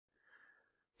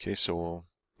Okay, so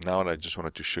now I just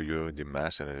wanted to show you the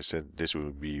mask, and as I said, this will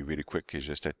be really quick. It's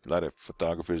just that a lot of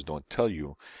photographers don't tell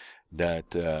you that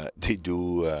they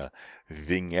do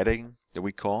vignetting, that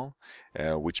we call,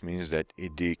 which means that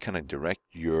they kind of direct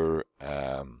your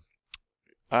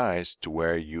eyes to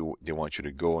where they want you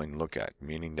to go and look at,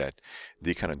 meaning that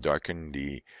they kind of darken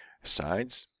the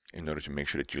sides in order to make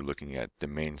sure that you're looking at the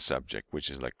main subject,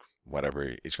 which is like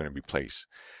whatever it's going to be placed.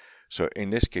 So in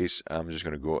this case, I'm just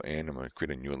going to go in, I'm going to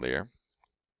create a new layer,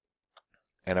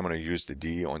 and I'm going to use the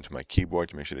D onto my keyboard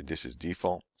to make sure that this is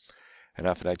default. And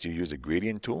after that, you use the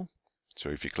gradient tool. So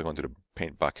if you click onto the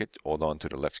paint bucket, hold on to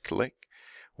the left click,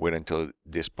 wait until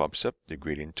this pops up, the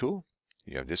gradient tool.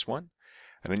 You have this one.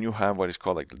 And then you have what is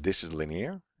called like this is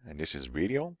linear and this is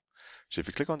radial. So if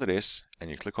you click onto this and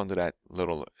you click onto that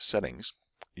little settings,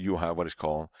 you have what is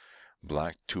called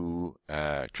black to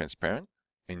transparent,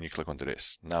 and you click onto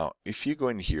this. Now, if you go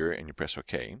in here and you press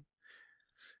OK,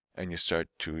 and you start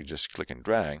to just click and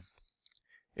drag,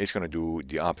 it's going to do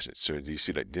the opposite. So you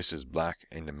see that this is black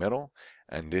in the middle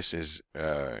and this is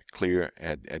clear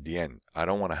at the end. I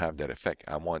don't want to have that effect.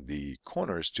 I want the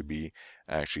corners to be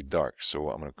actually dark. So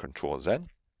I'm going to Control Z,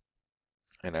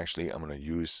 and actually I'm going to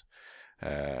use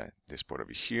this part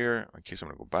over here. Okay, so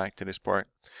I'm going to go back to this part.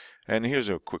 And here's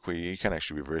a quick way. You can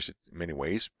actually reverse it many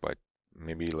ways, but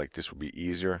maybe like this would be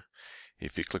easier.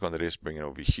 If you click onto this, bring it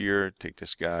over here, take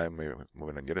this guy, move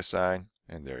it on the other side,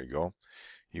 and there you go.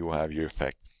 You will have your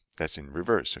effect that's in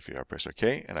reverse. If you press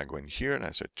OK, and I go in here and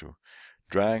I start to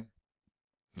drag,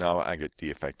 now I get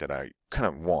the effect that I kind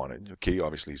of wanted. Okay,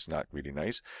 obviously it's not really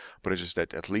nice, but it's just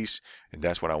that at least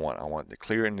that's what I want. I want the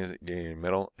clear in the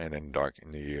middle and then dark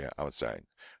in the outside.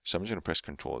 So I'm just going to press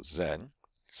Control Z.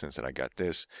 Since that I got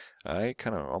this, I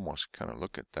kind of almost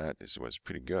look at that. This was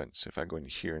pretty good. So if I go in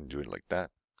here and do it like that,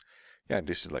 yeah,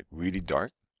 this is like really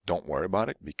dark. Don't worry about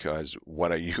it, because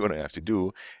what are you going to have to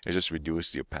do is just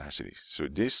reduce the opacity. So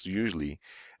this usually,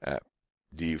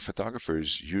 the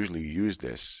photographers usually use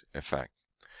this effect.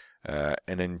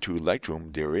 And then to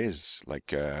Lightroom, there is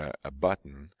like a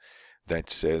button that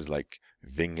says like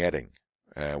vignetting.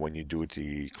 When you do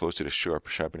the close to the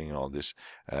sharpening and all this,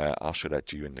 I'll show that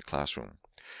to you in the classroom.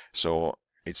 So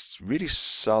it's really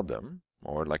seldom,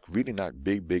 or like really not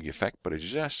big effect, but it's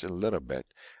just a little bit.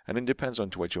 And it depends on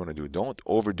to what you want to do. Don't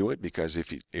overdo it, because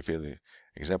if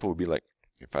example would be like,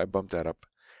 if I bump that up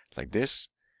like this,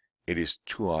 it is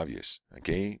too obvious.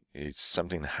 Okay, it's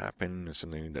something happened,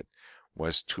 something that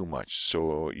was too much.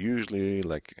 So usually,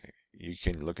 like, you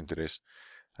can look into this.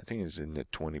 I think it's in the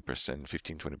 20%,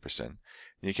 15, 20%.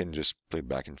 You can just play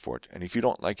back and forth. And if you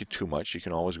don't like it too much, you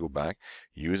can always go back,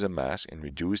 use a mask, and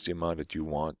reduce the amount that you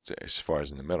want as far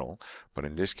as in the middle. But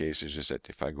in this case, it's just that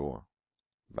if I go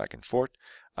back and forth,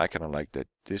 I kind of like that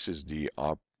this is the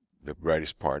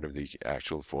brightest part of the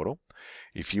actual photo.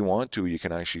 If you want to, you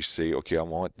can actually say, okay, I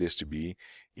want this to be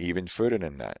even further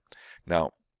than that.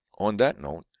 Now, on that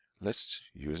note, let's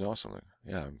use also,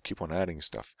 yeah, keep on adding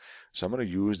stuff. So I'm going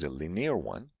to use the linear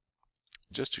one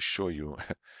just to show you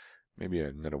maybe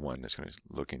another one that's going to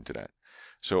look into that.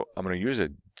 So I'm going to use a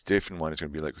different one. It's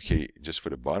going to be like, okay, just for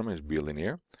the bottom, it'll be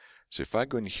linear. So if I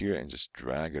go in here and just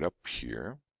drag it up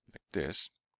here like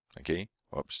this, okay,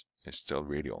 oops, it's still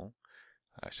radial.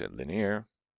 I said linear,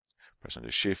 press on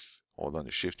the shift, hold on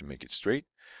the shift to make it straight.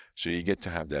 So you get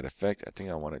to have that effect. I think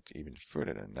I want it even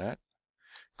further than that.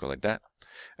 Go like that.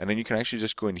 And then you can actually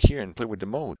just go in here and play with the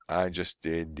mode. I just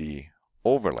did the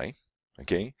overlay.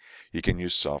 Okay, you can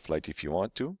use soft light if you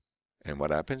want to. And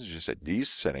what happens is just that these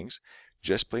settings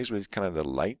just plays with kind of the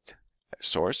light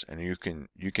source, and you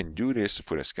can do this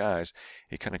for the skies.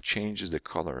 It kind of changes the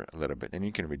color a little bit, and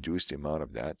you can reduce the amount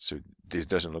of that, so this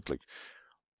doesn't look like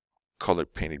color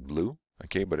painted blue.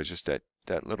 Okay, but it's just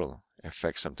that little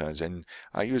effect sometimes, and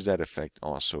I use that effect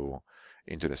also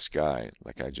into the sky.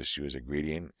 Like I just use a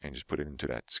gradient and just put it into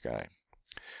that sky.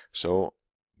 So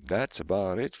that's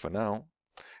about it for now,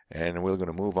 and we're going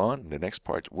to move on. The next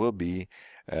part will be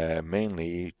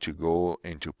mainly to go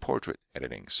into portrait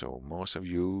editing. So most of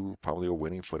you probably are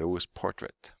waiting for those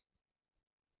portrait.